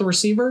sixth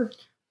receiver.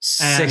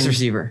 Sixth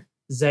receiver.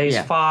 Zay's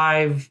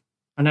 5.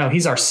 Oh, no,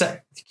 he's our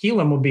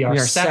Keelan would be our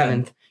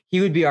seventh. He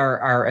would be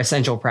our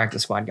essential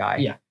practice squad guy.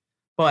 Yeah.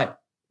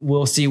 But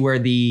we'll see where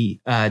the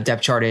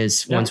depth chart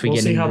is once we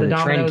get into the training camp. We'll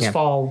see how the dominoes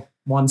fall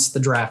once the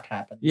draft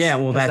happens. Yeah,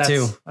 well, that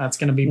too. That's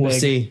going to be big. We'll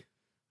see.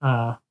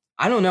 I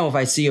don't know if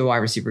I see a wide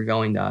receiver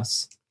going to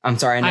us. I'm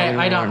sorry.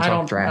 I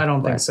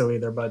don't think so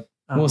either, but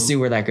we'll see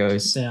where that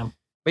goes. Yeah.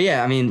 But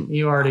yeah, I mean,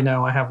 you already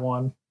know I have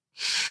one.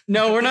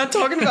 No, we're not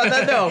talking about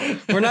that though.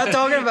 We're not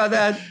talking about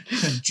that.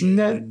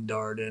 Jaelon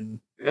Darden.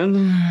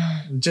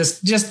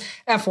 Just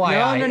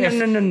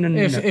FYI.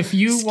 No. If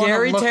you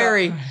Scary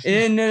Terry.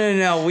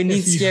 No. We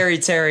need Scary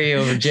Terry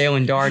over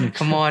Jaelon Darden.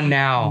 Come on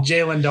now.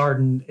 Jaelon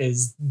Darden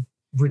is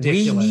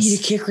ridiculous. We need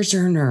a kick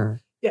returner.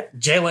 Yeah,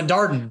 Jaelon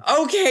Darden.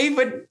 Okay,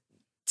 but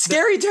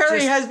Scary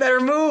Terry has better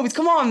moves.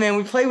 Come on, man.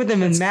 We played with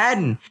him in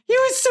Madden. He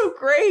was so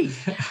great.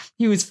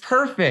 He was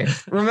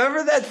perfect.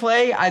 Remember that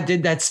play? I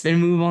did that spin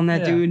move on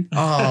that dude.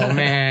 Oh,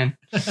 man.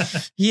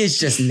 He is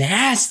just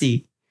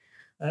nasty.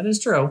 That is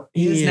true.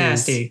 He is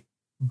nasty.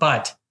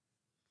 But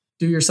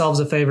do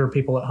yourselves a favor,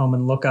 people at home,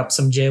 and look up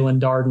some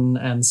Jaelon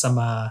Darden and some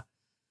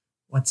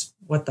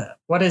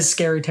what is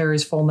Scary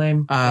Terry's full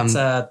name?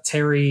 It's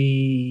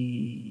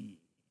Terry.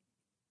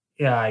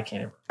 Yeah, I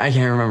can't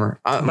remember.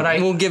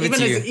 But we'll give it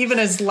to you. Even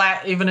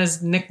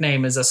his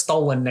nickname is a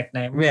stolen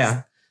nickname.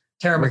 Yeah.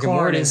 Terry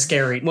McLaurin is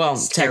scary. Well,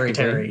 Scary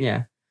Terry.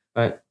 Yeah.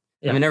 But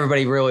I mean,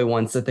 everybody really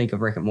wants to think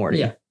of Rick and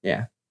Morty.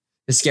 Yeah.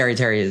 The Scary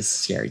Terry is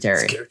Scary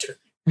Terry. Scary Terry.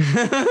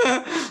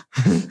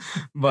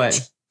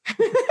 But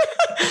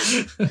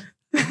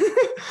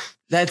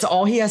that's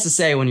all he has to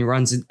say when he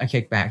runs a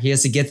kickback. He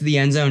has to get to the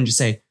end zone and just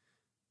say,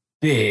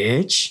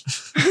 bitch.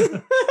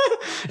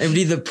 It would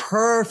be the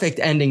perfect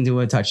ending to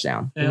a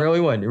touchdown. It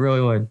really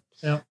would.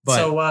 Yeah. But,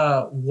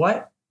 so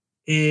what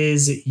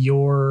is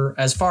your,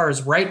 as far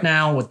as right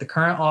now with the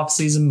current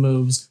offseason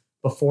moves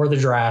before the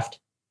draft,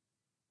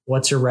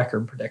 what's your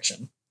record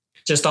prediction?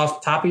 Just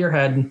off the top of your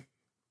head.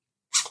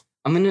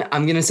 I'm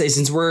gonna say,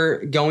 since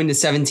we're going to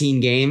 17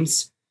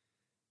 games,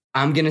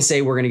 I'm gonna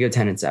say we're gonna go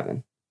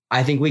 10-7.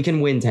 I think we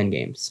can win 10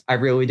 games. I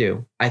really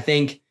do. I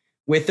think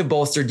with the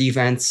bolster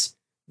defense,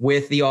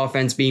 with the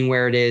offense being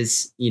where it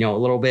is, a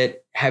little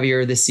bit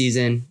heavier this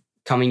season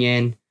coming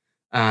in.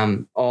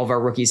 All of our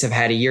rookies have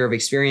had a year of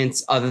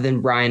experience, other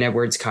than Brian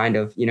Edwards. Kind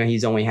of,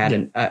 he's only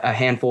had a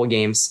handful of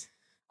games.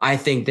 I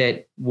think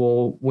that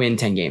we'll win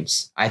 10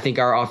 games. I think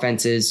our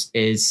offense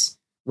is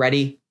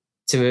ready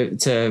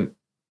to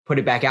put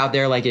it back out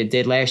there like it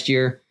did last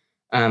year.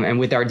 And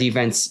with our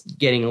defense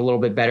getting a little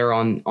bit better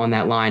on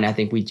that line, I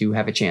think we do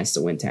have a chance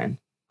to win 10.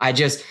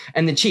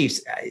 And the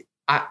Chiefs,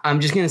 I'm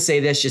just going to say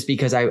this just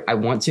because I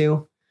want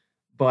to,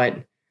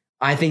 but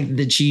I think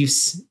the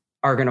Chiefs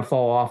are going to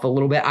fall off a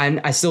little bit.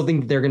 I still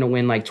think they're going to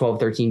win like 12,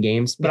 13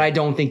 games, but I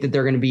don't think that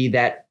they're going to be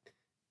that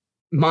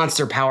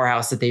monster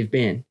powerhouse that they've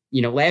been.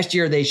 Last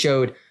year they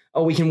showed,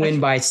 we can win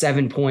by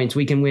 7 points.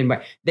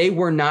 They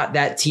were not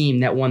that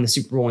team that won the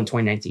Super Bowl in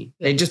 2019.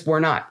 They just were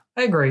not.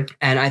 I agree.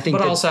 And I think,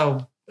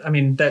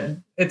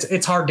 that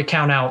it's hard to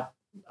count out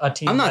a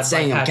team. I'm not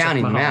saying I'm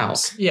counting them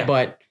out,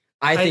 but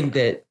I think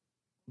that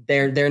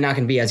they're not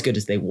going to be as good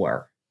as they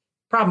were.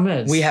 Problem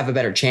is, we have a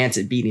better chance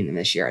at beating them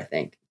this year, I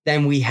think,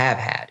 than we have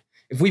had.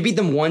 If we beat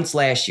them once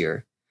last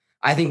year,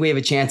 I think we have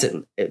a chance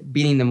at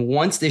beating them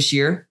once this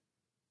year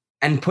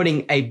and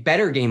putting a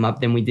better game up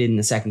than we did in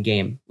the second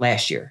game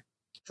last year.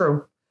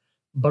 True.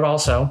 But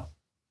also,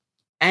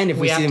 and if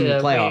we see them in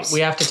the playoffs, we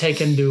have to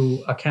take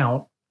into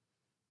account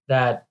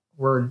that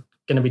we're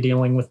going to be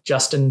dealing with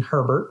Justin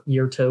Herbert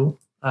year 2.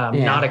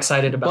 Not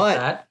excited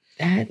about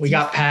that. We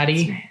got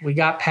Patty. Man. We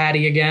got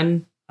Patty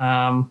again.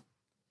 For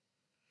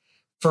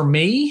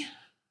me,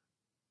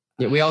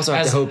 we also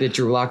have to hope that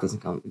Drew Lock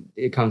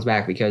comes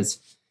back because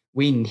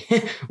we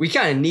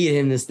kind of need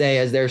him to stay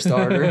as their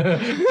starter.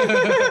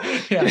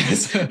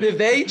 If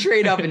they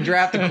trade up and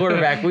draft a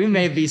quarterback, we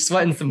may be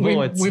sweating some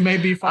bullets. We may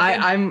be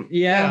fine. I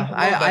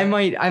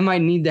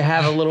might need to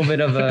have a little bit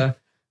of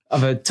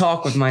a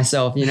talk with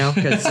myself,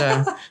 because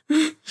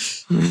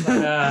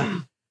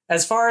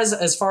as far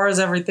as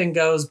everything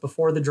goes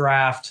before the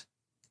draft,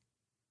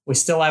 we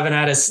still haven't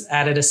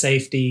added a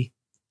safety.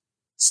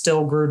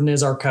 Still, Gruden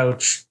is our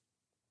coach.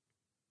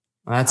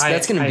 Well,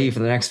 that's going to be for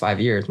the next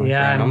 5 years. My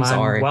friend. I'm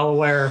sorry. I'm well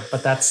aware,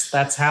 but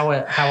that's how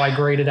I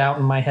grade it out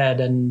in my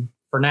head. And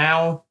for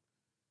now,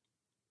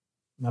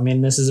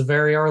 this is a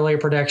very early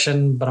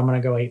prediction, but I'm going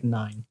to go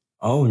 8-9.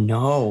 Oh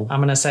no! I'm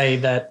going to say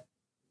that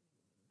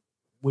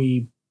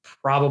we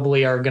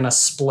probably are going to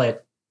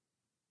split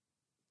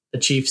the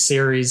Chiefs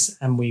series,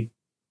 and we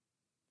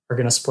are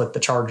going to split the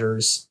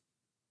Chargers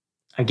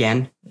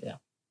again. Yeah,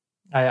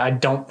 I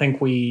don't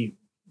think we.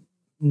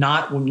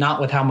 Not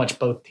with how much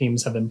both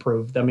teams have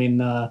improved.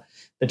 The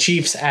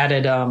Chiefs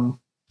added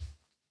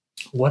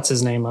what's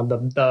his name?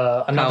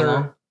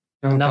 Another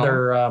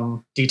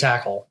D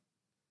tackle.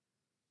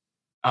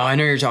 Oh, I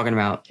know you're talking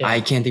about. Yeah.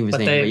 I can't think of his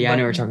name, but I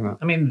know what you're talking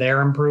about.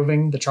 They're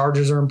improving. The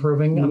Chargers are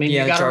improving.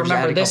 You got to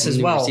remember this as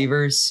well.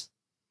 Receivers.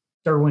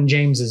 Derwin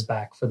James is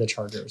back for the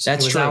Chargers.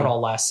 That's true. He was out all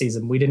last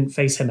season. We didn't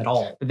face him at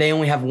all. But they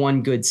only have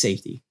one good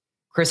safety.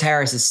 Chris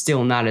Harris is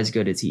still not as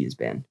good as he has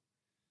been.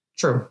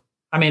 True.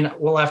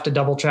 We'll have to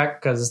double check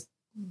because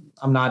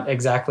I'm not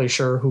exactly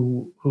sure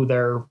who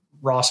their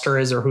roster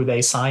is or who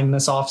they signed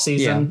this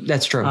offseason. Yeah,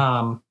 that's true.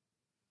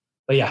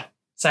 But yeah,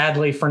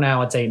 sadly for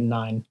now it's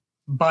 8-9.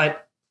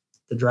 But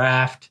the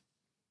draft,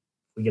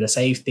 we get a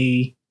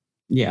safety.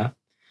 Yeah.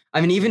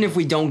 Even if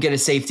we don't get a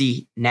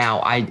safety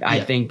now, I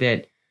think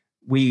that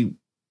we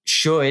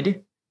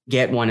should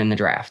get one in the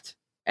draft.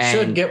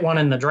 Should get one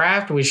in the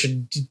draft. We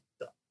should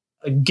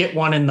get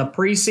one in the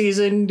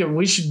preseason.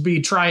 We should be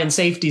trying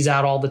safeties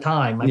out all the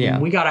time.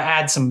 We got to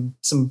add some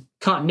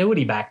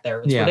continuity back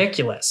there. It's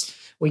ridiculous.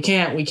 We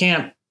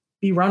can't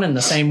be running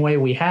the same way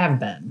we have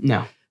been.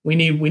 No, we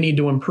need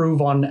to improve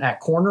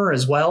at corner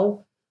as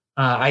well.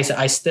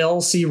 I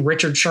still see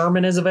Richard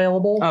Sherman is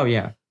available. Oh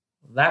yeah,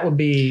 that would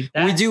be.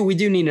 We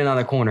do need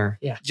another corner.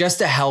 Yeah, just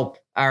to help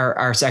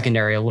our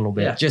secondary a little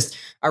bit. Yeah. Just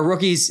our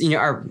rookies,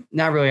 are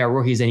not really our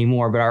rookies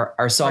anymore, but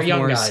our sophomores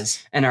young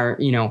guys and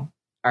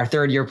our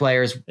third-year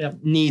players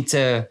need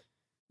to,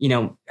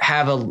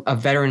 have a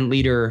veteran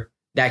leader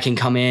that can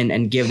come in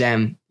and give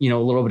them, a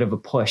little bit of a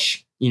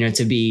push,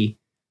 to be,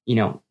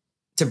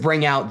 to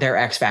bring out their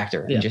X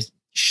factor and just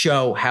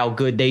show how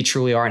good they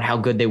truly are and how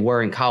good they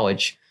were in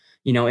college.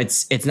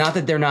 It's not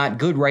that they're not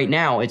good right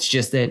now. It's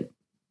just that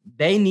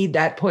they need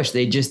that push.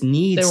 They just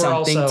need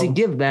something to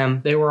give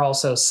them. They were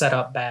also set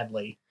up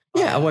badly.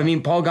 Yeah.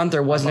 Paul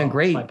Guenther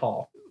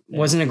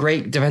wasn't a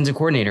great defensive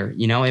coordinator.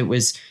 It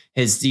was,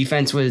 his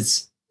defense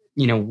was,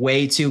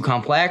 way too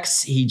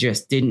complex. He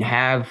just didn't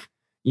have,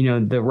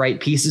 the right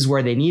pieces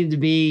where they needed to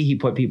be. He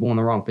put people in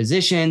the wrong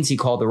positions. He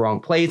called the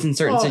wrong plays in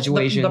certain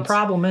situations. The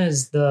problem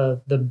is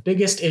the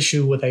biggest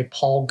issue with a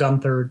Paul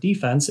Guenther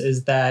defense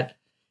is that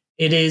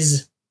it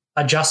is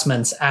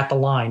adjustments at the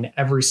line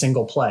every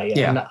single play.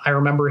 Yeah. And I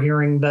remember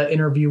hearing the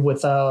interview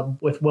with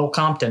Will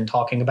Compton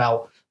talking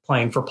about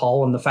playing for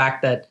Paul and the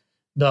fact that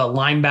the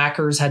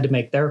linebackers had to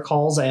make their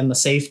calls and the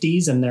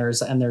safeties, and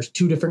there's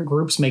two different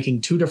groups making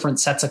two different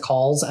sets of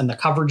calls, and the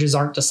coverages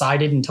aren't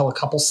decided until a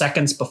couple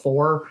seconds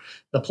before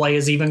the play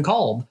is even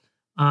called,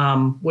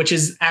 which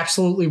is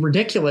absolutely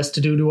ridiculous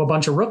to do to a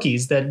bunch of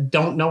rookies that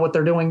don't know what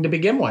they're doing to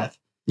begin with.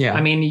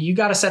 Yeah. You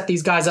got to set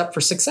these guys up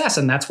for success,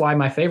 and that's why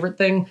my favorite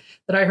thing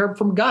that I heard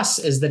from Gus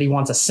is that he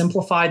wants a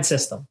simplified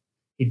system.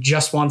 He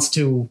just wants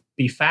to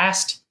be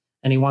fast,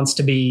 and he wants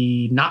to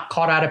be not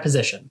caught out of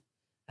position.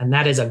 And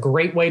that is a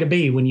great way to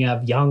be when you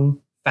have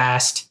young,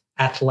 fast,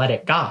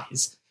 athletic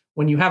guys.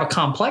 when you have a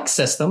complex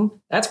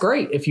system, that's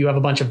great if you have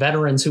a bunch of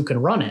veterans who can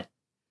run it,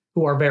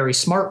 who are very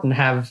smart and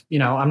have,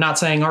 I'm not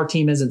saying our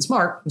team isn't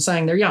smart. I'm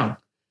saying they're young.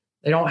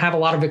 They don't have a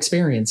lot of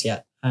experience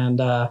yet.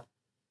 And I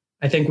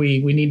think we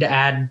need to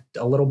add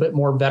a little bit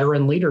more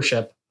veteran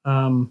leadership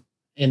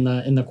in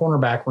the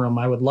cornerback room.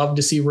 I would love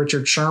to see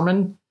Richard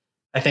Sherman.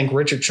 I think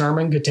Richard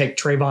Sherman could take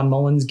Trayvon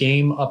Mullen's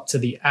game up to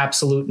the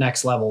absolute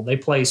next level. They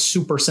play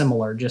super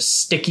similar,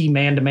 just sticky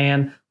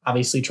man-to-man.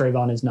 Obviously,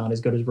 Trayvon is not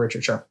as good as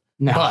Richard Sherman.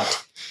 No.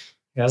 But,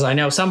 because I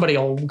know somebody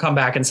will come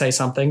back and say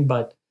something,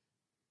 but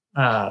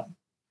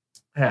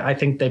I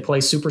think they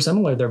play super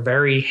similar. They're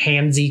very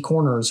handsy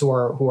corners who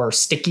are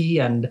sticky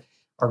and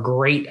are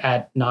great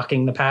at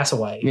knocking the pass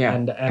away. Yeah,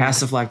 and pass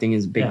deflecting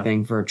is a big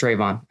thing for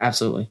Trayvon.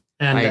 Absolutely.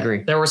 And I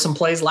agree. There were some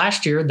plays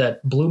last year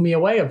that blew me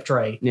away of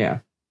Trey. Yeah.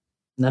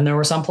 And then there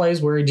were some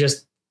plays where he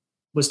just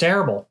was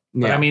terrible.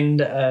 But Yeah. I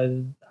mean,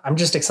 I'm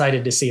just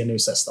excited to see a new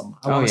system.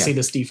 I want to see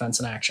this defense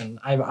in action.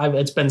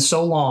 It's been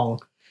so long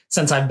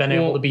since I've been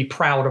able to be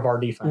proud of our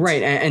defense.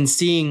 Right. And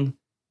seeing,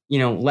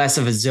 less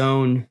of a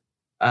zone,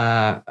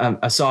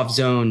 a soft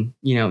zone,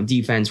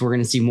 defense. We're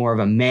going to see more of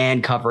a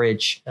man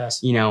coverage,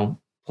 Yes.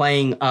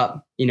 Playing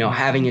up,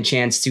 having a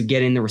chance to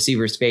get in the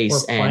receiver's face.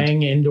 We're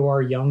playing into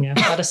our young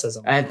athleticism.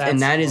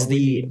 And that is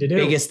the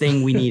biggest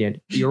thing we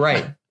needed. You're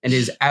right. It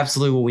is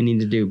absolutely what we need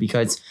to do,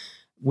 because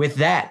with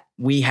that,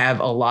 we have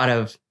a lot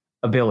of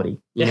ability.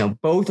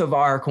 Both of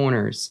our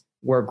corners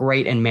were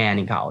great in man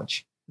in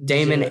college.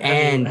 Damon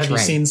and Have Trey. you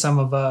seen some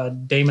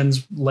of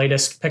Damon's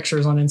latest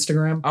pictures on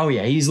Instagram? Oh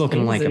yeah, he's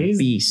looking like a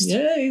beast.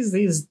 Yeah,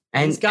 he's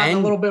gotten a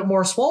little bit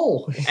more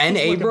swole. And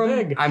He's looking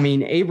Abram,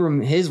 big.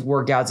 Abram, his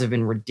workouts have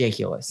been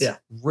ridiculous. Yeah.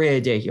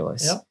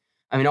 Ridiculous. Yep.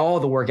 I mean,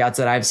 all the workouts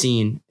that I've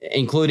seen,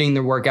 including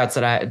the workouts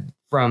that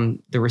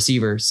from the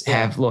receivers,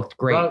 have looked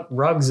great.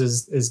 Ruggs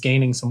is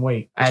gaining some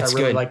weight, which That's I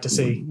really good. like to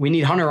see. We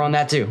need Hunter on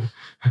that too.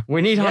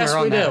 We need Hunter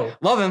on we that. do.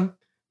 Love him,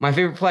 my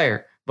favorite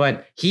player,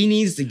 but he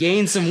needs to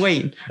gain some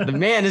weight. The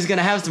man is going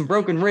to have some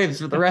broken ribs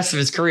for the rest of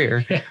his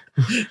career.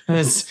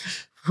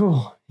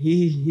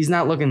 He's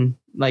not looking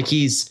like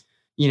he's,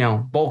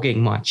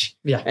 bulking much.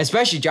 Yeah.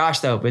 Especially Josh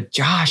though. But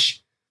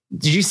Josh,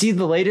 did you see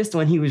the latest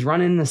when he was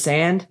running in the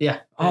sand?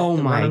 Yeah. Oh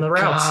my the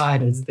routes.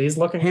 God. He's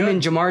looking Him good.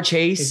 and Jamar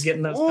Chase. He's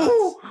getting those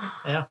Ooh. cuts.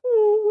 Yeah.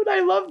 Ooh, would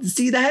I love to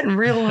see that in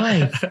real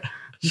life?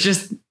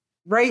 Just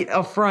right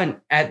up front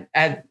at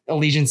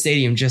Allegiant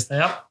Stadium. Just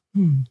Yep.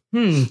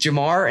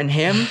 Jamar and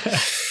him.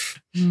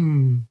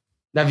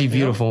 That'd be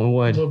beautiful. It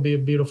would. It would be a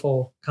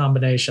beautiful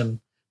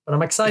combination. But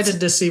I'm excited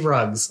to see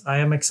Ruggs. I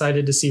am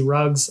excited to see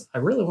Ruggs. I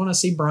really want to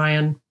see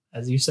Brian,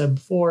 as you said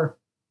before.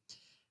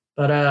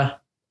 But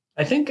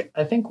I think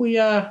we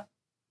got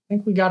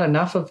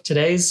enough of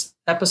today's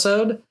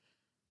episode.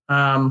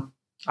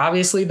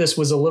 Obviously, this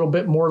was a little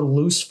bit more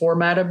loose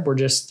formatted. We're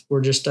just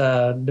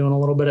doing a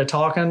little bit of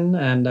talking,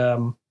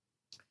 and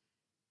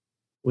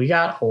we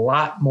got a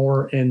lot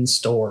more in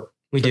store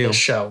for this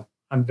show.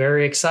 I'm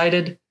very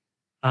excited.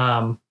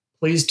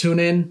 Please tune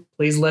in.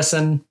 Please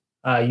listen.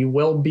 You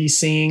will be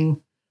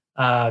seeing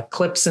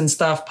clips and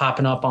stuff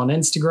popping up on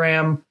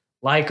Instagram.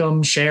 Like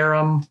them, share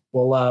them.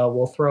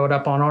 We'll throw it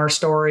up on our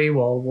story.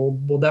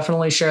 We'll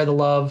definitely share the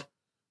love.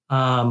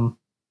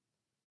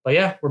 But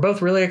yeah, we're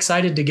both really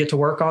excited to get to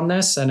work on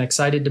this and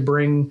excited to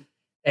bring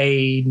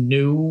a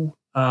new,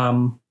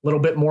 little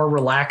bit more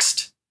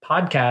relaxed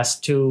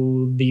podcast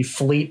to the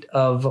fleet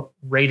of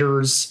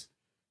Raiders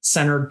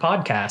centered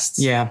podcasts.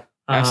 Yeah,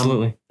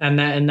 absolutely. And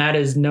that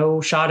is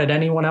no shot at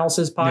anyone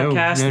else's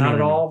podcast. Not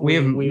at all. We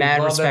have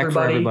mad respect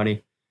for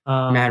everybody.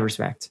 Mad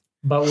respect.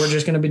 But we're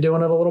just going to be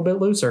doing it a little bit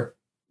looser.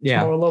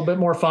 Yeah. A little bit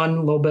more fun,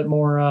 a little bit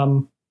more,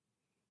 I'm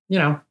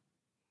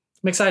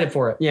excited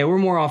for it. Yeah, we're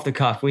more off the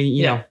cuff.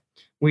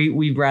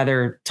 We'd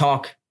rather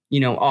talk,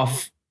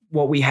 off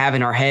what we have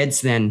in our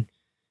heads than,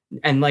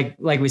 and like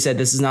we said,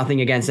 this is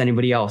nothing against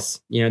anybody else.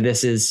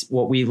 This is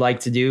what we like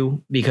to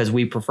do because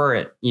we prefer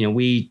it.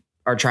 We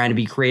are trying to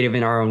be creative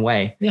in our own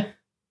way. Yeah.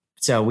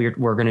 So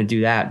we're going to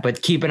do that,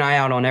 but keep an eye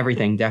out on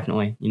everything.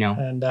 Definitely,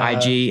 and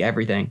IG,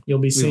 everything. You'll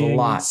be seeing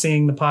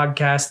the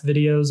podcast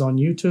videos on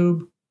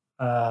YouTube.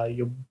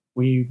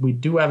 We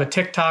do have a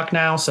TikTok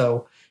now,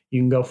 so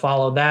you can go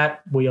follow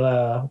that. We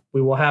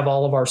will have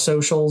all of our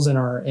socials in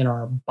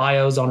our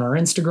bios on our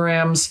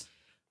Instagrams.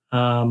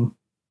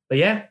 But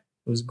yeah,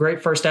 it was a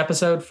great first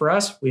episode for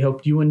us. We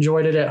hope you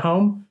enjoyed it at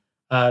home.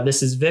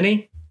 This is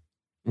Vinny.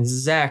 This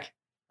is Zach.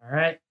 All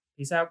right.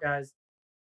 Peace out, guys.